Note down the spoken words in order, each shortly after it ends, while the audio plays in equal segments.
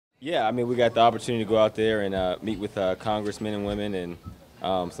Yeah, I mean, we got the opportunity to go out there and meet with congressmen and women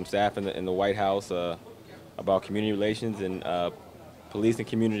and some staff in the White House about community relations and police and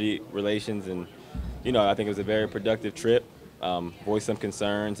community relations. And, I think it was a very productive trip, voice some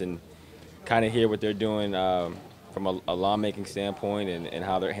concerns and kind of hear what they're doing from a lawmaking standpoint and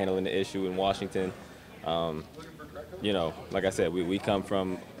how they're handling the issue in Washington. Um, like I said, we come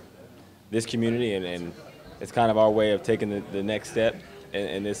from this community, and it's kind of our way of taking the next step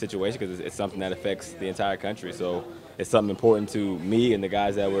in this situation because it's something that affects the entire country. So it's something important to me and the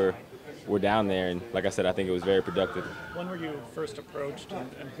guys that were down there. And like I said, I think it was very productive. When were you first approached, and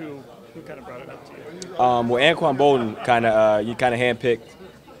who kind of brought it up to you? Well, Anquan Bolden you kind of handpicked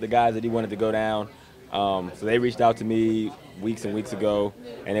the guys that he wanted to go down. So they reached out to me weeks and weeks ago,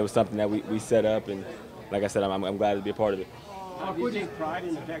 and it was something that we set up. And like I said, I'm glad to be a part of it. Do you take pride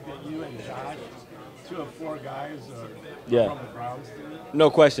in the fact that you and Josh, two of four guys, are Yeah. from the Browns? No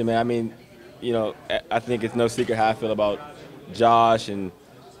question, man. I mean, I think it's no secret how I feel about Josh and,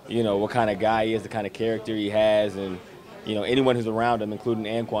 what kind of guy he is, the kind of character he has. And, anyone who's around him, including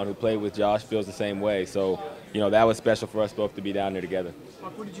Anquan, who played with Josh, feels the same way. So, that was special for us both to be down there together.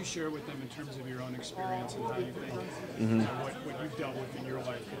 What did you share with them in terms of your own experience and how you think what you've dealt with in your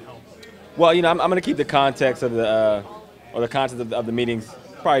life can help? Well, I'm going to keep the context of the content of the meetings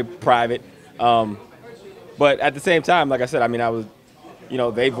probably private. But at the same time, like I said, I mean, I was,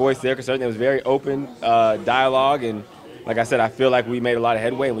 they voiced their concern. It was very open dialogue, and like I said, I feel like we made a lot of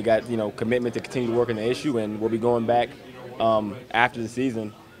headway, and we got commitment to continue to work on the issue, and we'll be going back after the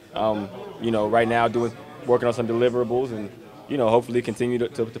season. Right now working on some deliverables, and hopefully continue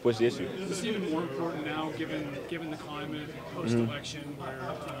to push the issue. Is this even more important now, given the climate post-election,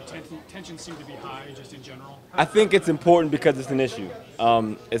 where tensions seem to be high just in general? I think it's important because it's an issue.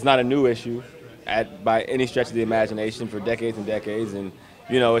 It's not a new issue by any stretch of the imagination for decades and decades, and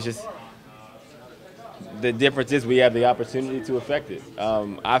it's just the difference is we have the opportunity to affect it.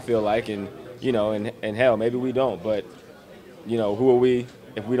 I feel like, and hell, maybe we don't, but who are we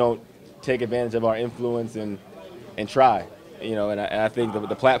if we don't take advantage of our influence and try? And I think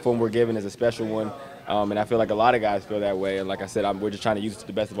the platform we're given is a special one, and I feel like a lot of guys feel that way. And like I said, we're just trying to use it to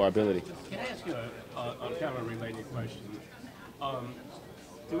the best of our ability. Can I ask you a kind of a related question?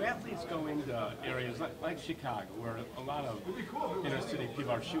 Do athletes go into areas like Chicago, where a lot of inner city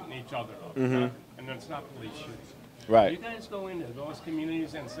people are shooting each other up, and it's not police shooting? Right. Do you guys go into those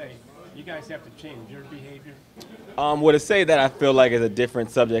communities and say, you guys have to change your behavior? Well, to say that I feel like is a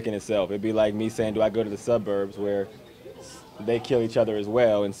different subject in itself. It'd be like me saying, do I go to the suburbs where they kill each other as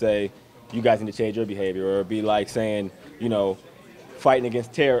well and say, you guys need to change your behavior? Or it'd be like saying, fighting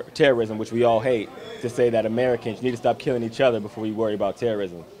against terrorism, which we all hate, to say that Americans need to stop killing each other before we worry about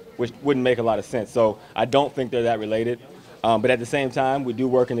terrorism, which wouldn't make a lot of sense. So I don't think they're that related. But at the same time, we do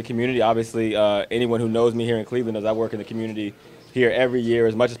work in the community. Obviously, anyone who knows me here in Cleveland knows I work in the community here every year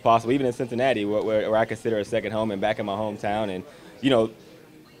as much as possible, even in Cincinnati, where I consider a second home and back in my hometown. And,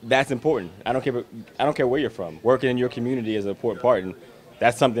 that's important. I don't care where you're from. Working in your community is an important part. And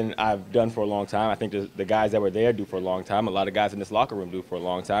that's something I've done for a long time. I think the guys that were there do for a long time. A lot of guys in this locker room do for a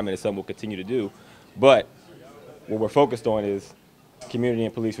long time, and it's something we'll continue to do. But what we're focused on is community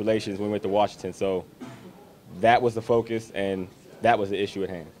and police relations when we went to Washington. So that was the focus, and that was the issue at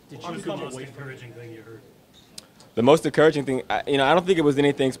hand. What was the most encouraging thing you heard? The most encouraging thing, I don't think it was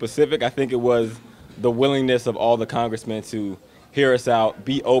anything specific. I think it was the willingness of all the congressmen to hear us out,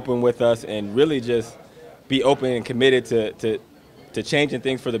 be open with us, and really just be open and committed to changing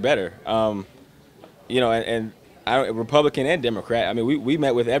things for the better. Republican and Democrat. I mean, we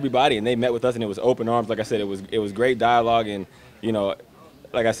met with everybody, and they met with us, and it was open arms. Like I said, it was great dialogue, and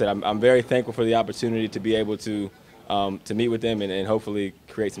like I said, I'm very thankful for the opportunity to be able to meet with them and hopefully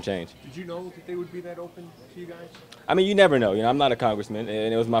create some change. Did you know that they would be that open to you guys? I mean, you never know. I'm not a congressman,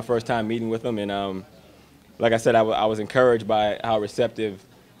 and it was my first time meeting with them, and like I said, I was encouraged by how receptive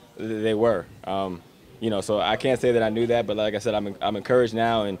they were. So I can't say that I knew that, but like I said, I'm encouraged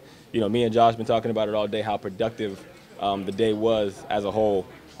now, and me and Josh been talking about it all day, how productive the day was as a whole,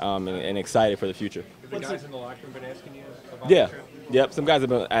 and excited for the future. Have the guys in the locker room been asking you about Yeah, the trip? yep. Some guys have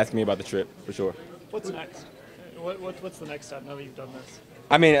been asking me about the trip for sure. What's next? What's the next step now that you've done this?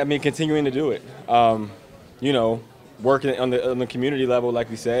 I mean, continuing to do it. Working on the community level, like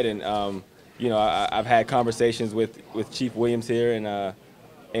we said, and I've had conversations with Chief Williams here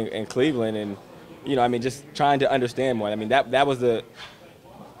in Cleveland, and just trying to understand more. I mean, that was the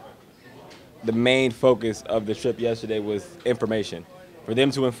main focus of the trip yesterday was information, for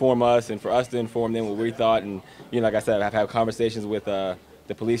them to inform us and for us to inform them what we thought. And like I said, I've had conversations with the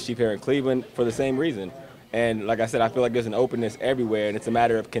police chief here in Cleveland for the same reason. And like I said, I feel like there's an openness everywhere, and it's a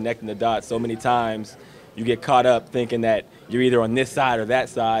matter of connecting the dots. So many times you get caught up thinking that you're either on this side or that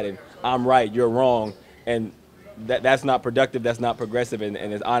side, and I'm right, you're wrong. And that's not productive, that's not progressive, and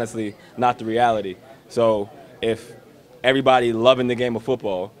it's honestly not the reality. So if everybody loving the game of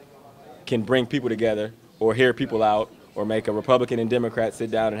football can bring people together or hear people out or make a Republican and Democrat sit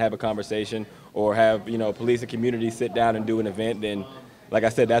down and have a conversation or have, police and community sit down and do an event, then, like I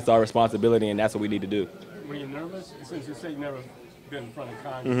said, that's our responsibility and that's what we need to do. Were you nervous? Since you say you've never been in front of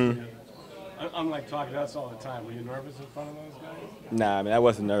Congress, unlike talking to us all the time, were you nervous in front of those guys? Nah, I mean, that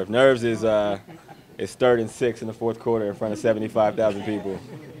wasn't nerves. Nerves is 3rd and 6 in the fourth quarter in front of 75,000 people.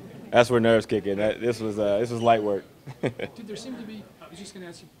 That's where nerves kick in. This was light work. Did there seem to be, I was just going to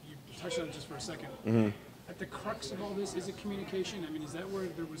ask you, you touched on it just for a second. At the crux of all this, is it communication? I mean, is that where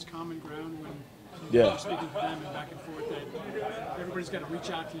there was common ground when you were speaking to them and back and forth, that everybody's got to reach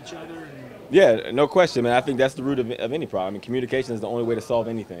out to each other? Yeah, no question, man. I think that's the root of any problem. I mean, communication is the only way to solve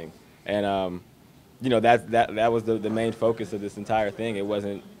anything. And, that was the main focus of this entire thing. It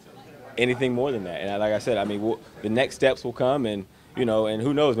wasn't anything more than that. And like I said, I mean, the next steps will come, and, and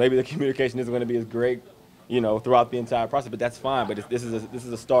who knows, maybe the communication isn't going to be as great, throughout the entire process, but that's fine. But this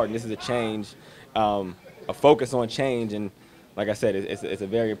is a start, and this is a change, a focus on change, and like I said, it's a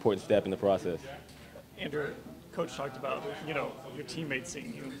very important step in the process. Andrew, Coach talked about, your teammates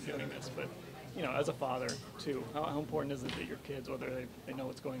seeing you doing this, but, as a father, too, how important is it that your kids, whether they know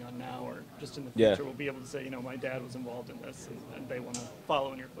what's going on now or just in the future, will be able to say, my dad was involved in this, and they want to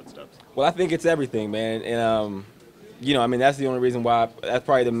follow in your footsteps? Well, I think it's everything, man. And, I mean, that's the only reason why, that's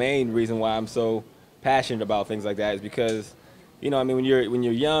probably the main reason why I'm so passionate about things like that, is because, I mean, when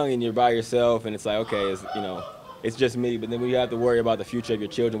you're young and you're by yourself and it's like, okay, it's just me, but then when you have to worry about the future of your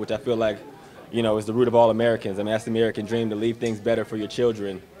children, which I feel like, is the root of all Americans. I mean, that's the American dream, to leave things better for your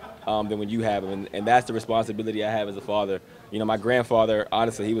children than when you have them, and that's the responsibility I have as a father. My grandfather,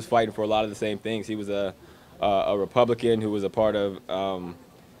 honestly, he was fighting for a lot of the same things. He was a Republican who was a part of,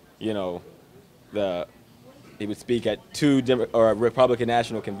 he would speak at 2 Republican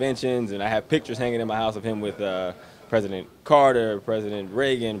national conventions, and I have pictures hanging in my house of him with President Carter, President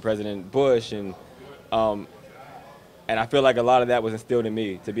Reagan, President Bush, and I feel like a lot of that was instilled in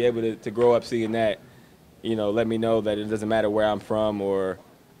me. To be able to grow up seeing that, let me know that it doesn't matter where I'm from or,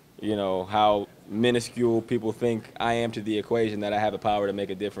 how minuscule people think I am to the equation, that I have the power to make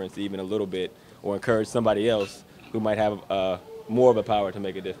a difference even a little bit, or encourage somebody else who might have more of a power to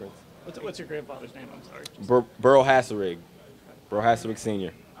make a difference. What's your grandfather's name? I'm sorry. Burl Hasserig. Burl Hasserig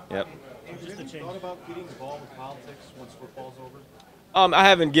Sr. Yep. Have you thought about getting involved with politics once football's over? I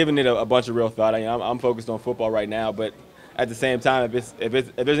haven't given it a bunch of real thought. I'm focused on football right now, but at the same time,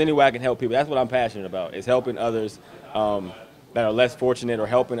 if there's any way I can help people, that's what I'm passionate about, is helping others that are less fortunate, or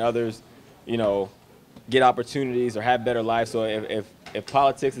helping others, get opportunities or have better lives. So if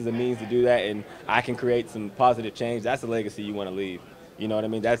politics is a means to do that, and I can create some positive change, that's a legacy you want to leave. You know what I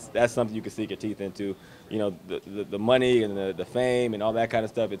mean? That's something you can sink your teeth into. The money and the fame and all that kind of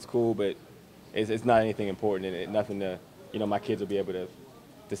stuff, it's cool, but it's not anything important, and nothing to, my kids will be able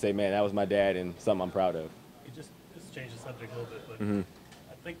to say, man, that was my dad, and something I'm proud of. You just change the subject a little bit, but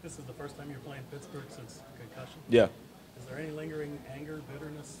I think this is the first time you're playing Pittsburgh since concussion. Yeah. Is there any lingering anger,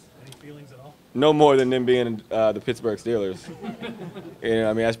 bitterness, any feelings at all? No more than them being the Pittsburgh Steelers.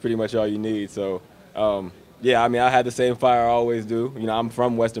 I mean, that's pretty much all you need. So, yeah, I mean, I had the same fire I always do. I'm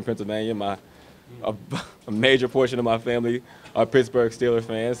from Western Pennsylvania. A major portion of my family are Pittsburgh Steelers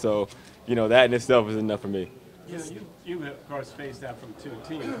fans, so, that in itself is enough for me. You of course faced that from 2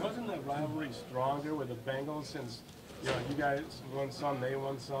 teams. Wasn't the rivalry stronger with the Bengals, since you guys won some, they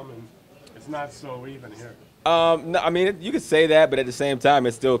won some, and it's not so even here? No, I mean, you could say that, but at the same time,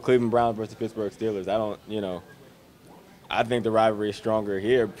 it's still Cleveland Browns versus Pittsburgh Steelers. I think the rivalry is stronger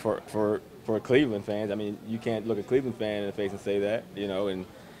here for Cleveland fans. I mean, you can't look a Cleveland fan in the face and say that, and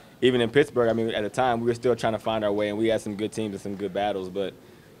even in Pittsburgh, I mean, at the time, we were still trying to find our way, and we had some good teams and some good battles, but,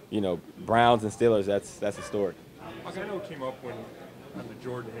 Browns and Steelers, that's historic. I know it came up when the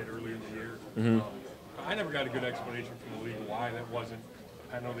Jordan hit earlier in the year. I never got a good explanation from the league why that wasn't.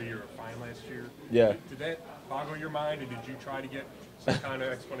 I know that you were fine last year. Yeah. Did that boggle your mind, or did you try to get some kind of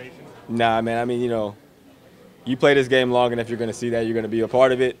explanation? Nah, man. I mean, you play this game long enough, you're going to see that. You're going to be a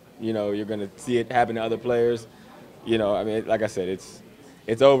part of it. You're going to see it happen to other players. I mean, like I said,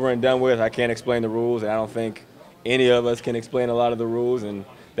 it's over and done with. I can't explain the rules, and I don't think any of us can explain a lot of the rules, and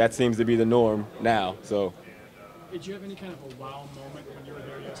that seems to be the norm now. So. Did you have any kind of a wow moment when you were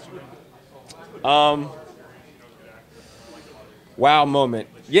there yesterday? Wow moment.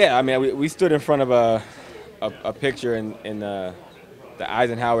 Yeah, I mean, we stood in front of a picture in the the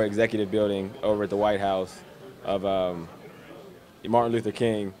Eisenhower Executive Building over at the White House of Martin Luther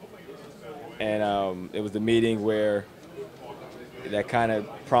King, and it was the meeting where that kind of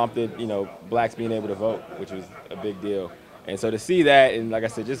prompted, blacks being able to vote, which was a big deal. And so to see that, and like I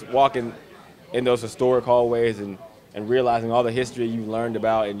said, just walking in those historic hallways and realizing all the history you've learned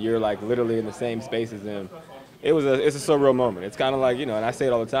about, and you're like literally in the same space as them, it's a surreal moment. It's kind of like, and I say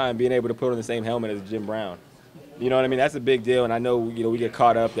it all the time, being able to put on the same helmet as Jim Brown. You know what I mean? That's a big deal, and I know, we get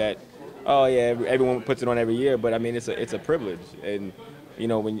caught up that, oh yeah, everyone puts it on every year, but I mean, it's a privilege. And,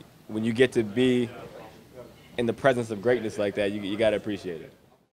 when you get to be in the presence of greatness like that, you got to appreciate it.